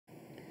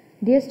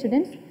Dear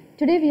students,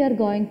 today we are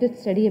going to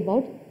study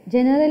about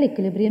general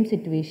equilibrium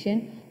situation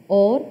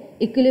or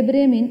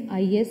equilibrium in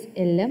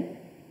ISLM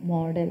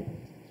model.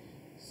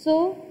 So,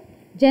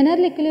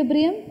 general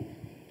equilibrium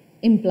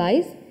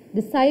implies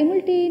the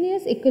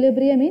simultaneous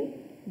equilibrium in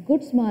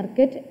goods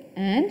market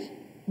and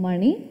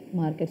money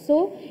market.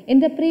 So, in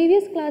the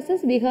previous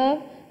classes we have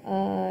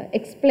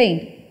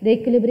explained the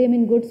equilibrium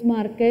in goods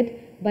market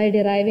by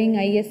deriving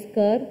IS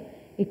curve,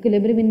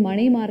 equilibrium in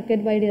money market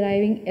by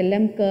deriving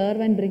LM curve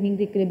and bringing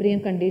the equilibrium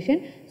condition.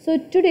 So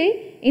today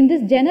in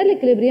this general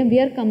equilibrium we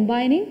are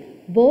combining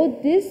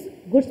both this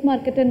goods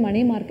market and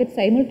money market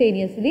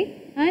simultaneously,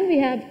 and we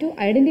have to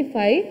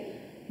identify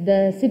the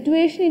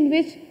situation in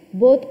which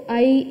both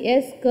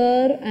IS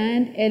curve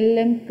and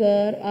LM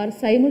curve are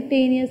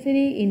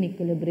simultaneously in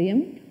equilibrium,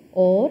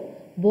 or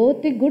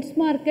both the goods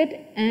market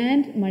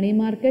and money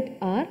market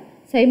are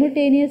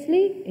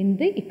simultaneously in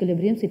the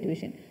equilibrium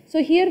situation.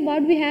 So here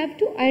what we have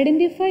to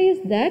identify is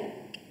that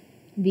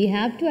we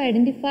have to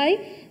identify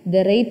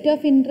the rate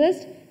of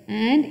interest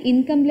and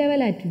income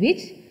level at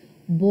which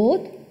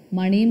both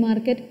money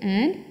market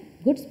and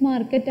goods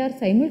market are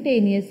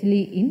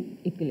simultaneously in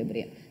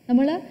equilibrium.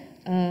 നമ്മൾ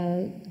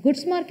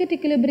goods market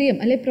equilibrium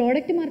അല്ലെങ്കിൽ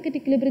product market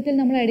ഇക്വിലിബ്രിയത്തിൽ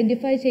നമ്മൾ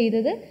identify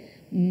ചെയ്തത്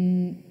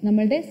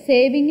നമ്മളുടെ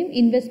സേവിങ്ങും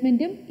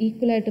ഇൻവെസ്റ്റ്മെൻറ്റും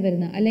ഈക്വലായിട്ട്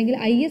വരുന്ന അല്ലെങ്കിൽ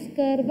IS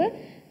curve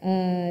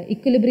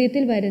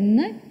ഇക്വിലിബ്രിയത്തിൽ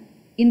വരുന്ന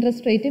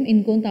interest റേറ്റും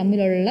ഇൻകവും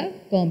തമ്മിലുള്ള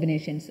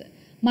കോമ്പിനേഷൻസ്.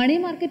 മണി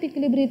മാർക്കറ്റ്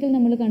ഇക്വിലിബ്രിയത്തിൽ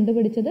നമ്മൾ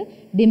കണ്ടുപിടിച്ചത്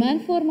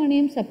ഡിമാൻഡ് ഫോർ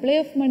മണിയും സപ്ലൈ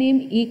ഓഫ് മണിയും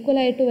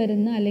ഈക്വലായിട്ട്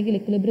വരുന്ന അല്ലെങ്കിൽ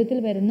ഇക്വിലിബ്രിയത്തിൽ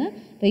വരുന്ന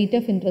റേറ്റ്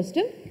ഓഫ്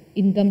ഇൻട്രസ്റ്റും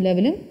ഇൻകം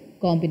ലെവലും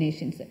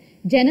കോമ്പിനേഷൻസ്.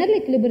 ജനറൽ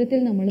ഇക്വിലിബ്രിയത്തിൽ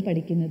നമ്മൾ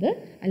പഠിക്കുന്നത്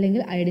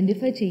അല്ലെങ്കിൽ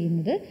ഐഡൻറ്റിഫൈ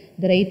ചെയ്യുന്നത്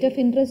the rate of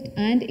interest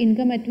and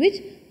income at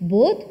which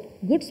both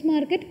goods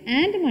market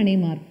and money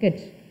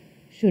market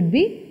should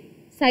be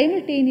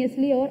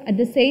simultaneously or at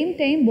the same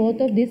time both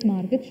of these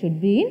markets should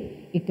be in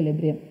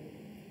equilibrium.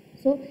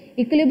 So,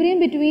 equilibrium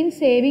between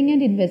saving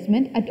and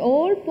investment at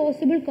all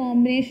possible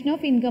combination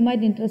of income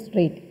and interest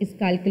rate is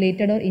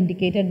calculated or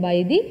indicated by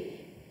the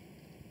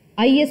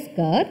IS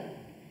curve,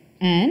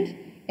 and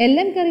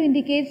LM curve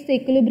indicates the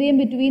equilibrium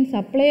between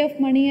supply of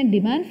money and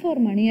demand for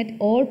money at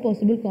all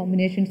possible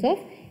combinations of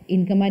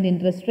income and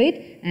interest rate,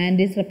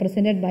 and is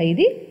represented by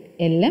the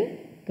LM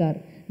curve.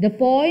 The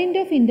point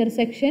of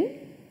intersection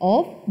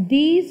of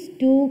these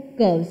two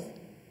curves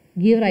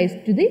give rise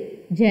to the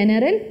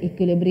general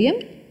equilibrium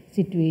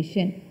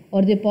situation,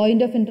 or the point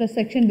of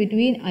intersection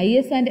between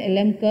IS and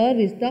LM curve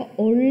is the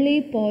only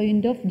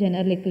point of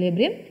general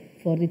equilibrium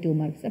for the two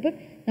marks. അപ്പോൾ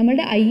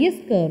നമ്മളുടെ IS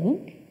കർവും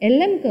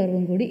LM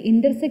കർവും കൂടി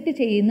intersect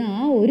ചെയ്യുന്ന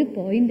ആ ഒരു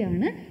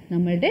പോയിൻ്റാണ്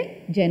നമ്മളുടെ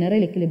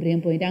general equilibrium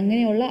point.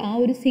 അങ്ങനെയുള്ള ആ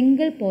ഒരു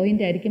സിംഗിൾ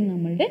പോയിൻ്റ് ആയിരിക്കും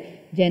നമ്മളുടെ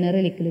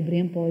ജനറൽ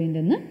ഇക്വിലിബ്രിയം പോയിൻ്റ്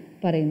എന്ന്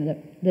പറയുന്നത്.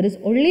 There is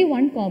only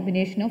one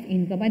combination of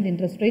income and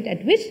interest rate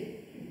at which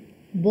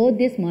both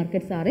these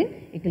markets are in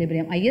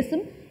equilibrium. ISഉം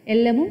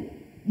LMഉം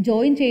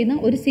join ചെയ്യുന്ന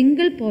ഒരു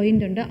സിംഗിൾ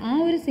പോയിൻ്റ് ഉണ്ട്. ആ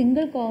ഒരു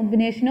single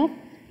combination of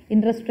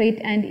interest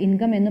rate and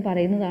income എന്ന്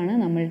പറയുന്നതാണ്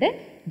നമ്മളുടെ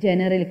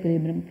ജനറൽ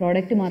ഇക്വിലിബ്രിയം.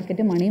 പ്രോഡക്റ്റ്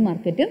മാർക്കറ്റും മണി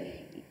മാർക്കറ്റും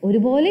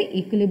ഒരുപോലെ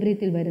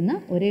ഇക്വിലിബ്രിയത്തിൽ വരുന്ന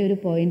ഒരേ ഒരു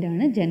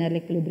പോയിൻ്റാണ് ജനറൽ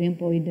ഇക്വിലിബ്രിയം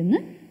പോയിൻ്റ്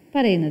എന്ന്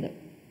പറയുന്നത്.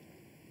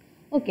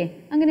 ഓക്കെ,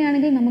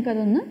 അങ്ങനെയാണെങ്കിൽ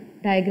നമുക്കതൊന്ന്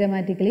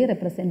ഡയഗ്രമാറ്റിക്കലി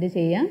റെപ്രസെൻറ്റ്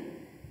ചെയ്യാം.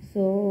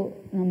 സോ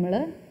നമ്മൾ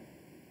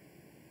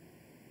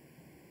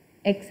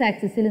എക്സ്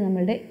ആക്സിസിൽ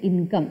നമ്മളുടെ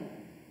ഇൻകം,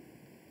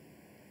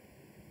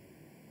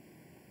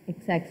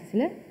 എക്സ്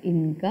ആക്സിസിൽ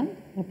ഇൻകം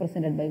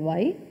റെപ്രസെൻറ്റഡ് ബൈ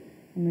വൈ,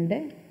 നമ്മളുടെ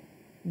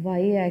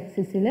വൈ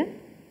ആക്സിസിൽ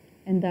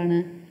എന്താണ്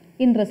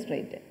interest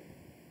rate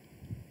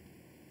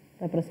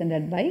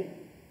represented by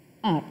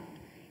R.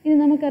 ഇനി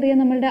നമുക്കറിയാം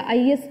നമ്മളുടെ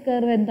IS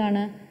കർവ്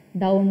എന്താണ്,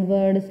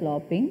 ഡൗൺവേർഡ്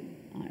സ്ലോപ്പിംഗ്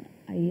ആണ്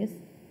IS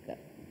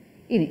കർവ്.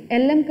 ഇനി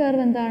LM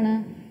കർവ് എന്താണ്,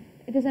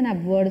 it is an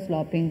upward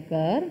sloping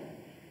curve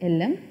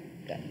LM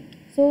curve.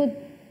 So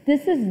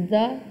this is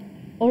the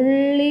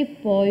only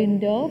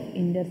point of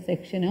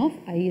intersection of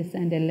IS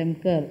and LM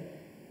curve.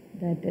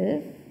 That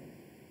is,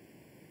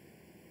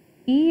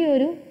 ഈ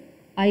ഒരു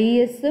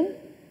ISഉം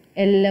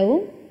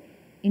LMഉം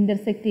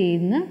intersect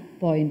ചെയ്യുന്ന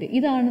point,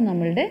 ഇതാണ്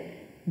നമ്മളുടെ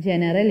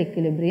general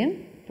equilibrium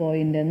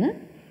point എന്ന്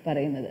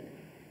പറയുന്നത്.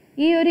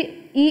 ഈ ഒരു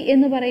ഇ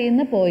എന്ന്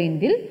പറയുന്ന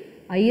പോയിന്റിൽ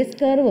IS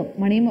കർവും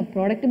മണി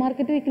പ്രോഡക്റ്റ്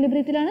മാർക്കറ്റും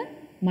ഇക്വിലിബ്രിയത്തിലാണ്,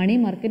 മണി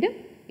മാർക്കറ്റും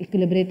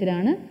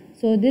ഇക്വിലിബ്രിയത്തിലാണ്.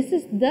 So this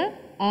is the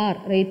R,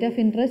 rate of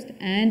interest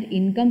and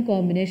income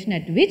combination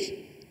at which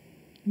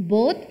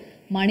both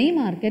money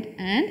market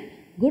and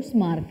goods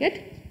market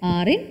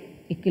are in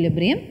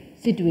equilibrium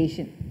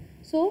situation.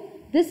 So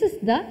this is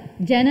the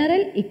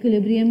general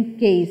equilibrium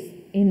case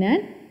in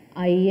an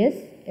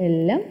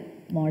ISLM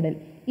model.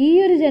 ഈ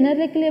ഒരു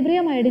general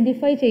equilibrium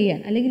identify ചെയ്യാൻ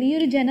അല്ലെങ്കിൽ ഈ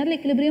ഒരു general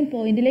equilibrium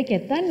പോയിന്റിലേക്ക്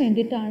എത്താൻ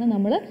വേണ്ടിയിട്ടാണ്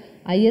നമ്മൾ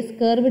IS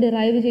കർവ്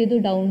ഡിറൈവ് ചെയ്തു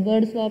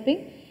downward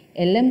sloping,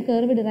 LM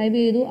curve derive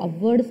ചെയ്തു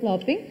അപ്വേർഡ്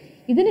സ്ലോപ്പിംഗ്.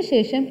 ഇതിന്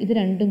ശേഷം ഇത്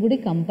രണ്ടും കൂടി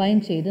കമ്പൈൻ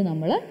ചെയ്ത്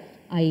നമ്മൾ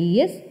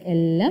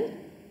ISLM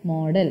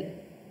മോഡൽ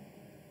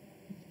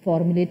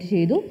ഫോർമുലേറ്റ്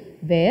ചെയ്തു,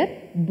 wear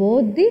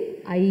both the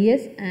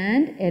IS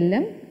and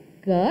LM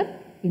curve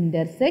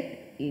intersect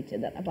each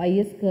other. അപ്പോൾ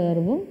IS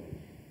കർവും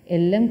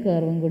LM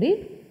കർവും കൂടി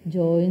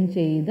join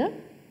ചെയ്ത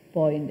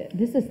point.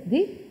 This is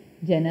the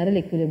general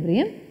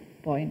equilibrium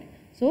point.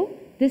 So,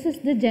 this is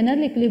the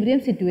general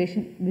equilibrium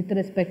situation with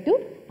respect to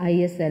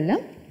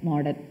ISLM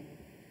model.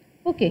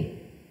 Okay.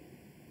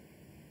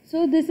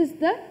 So, this is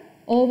the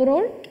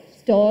overall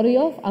story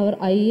of our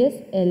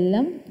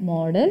ISLM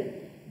model.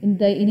 In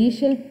the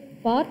initial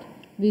part,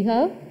 we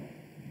have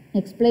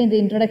explained the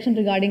introduction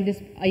regarding this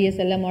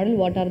ISLM model,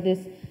 what are this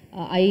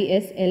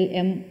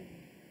ISLM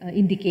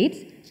indicates.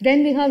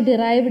 Then we have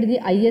derived the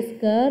IS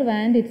curve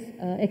and it's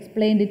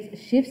explained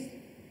its shifts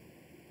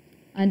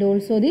and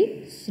also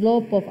the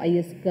slope of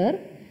IS curve.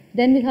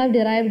 Then we have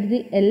derived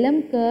the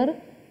LM curve,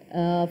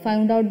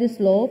 found out the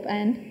slope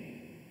and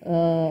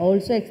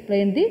also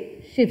explained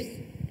the shifts,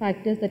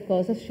 factors that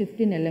causes shift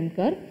in LM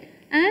curve.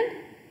 And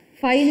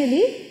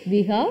finally,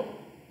 we have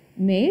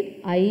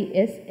made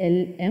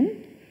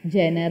ISLM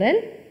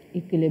general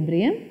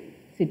equilibrium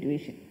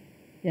situation,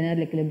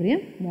 general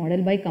equilibrium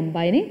model by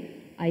combining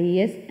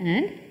IS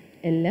and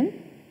LM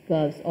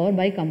curves or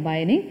by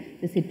combining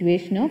the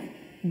situation of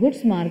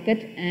goods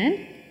market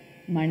and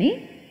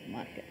money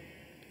market.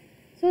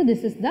 So,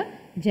 this is the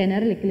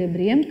general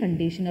equilibrium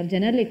condition or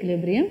general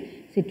equilibrium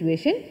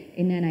situation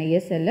in an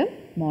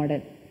ISLM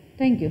model.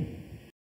 Thank you.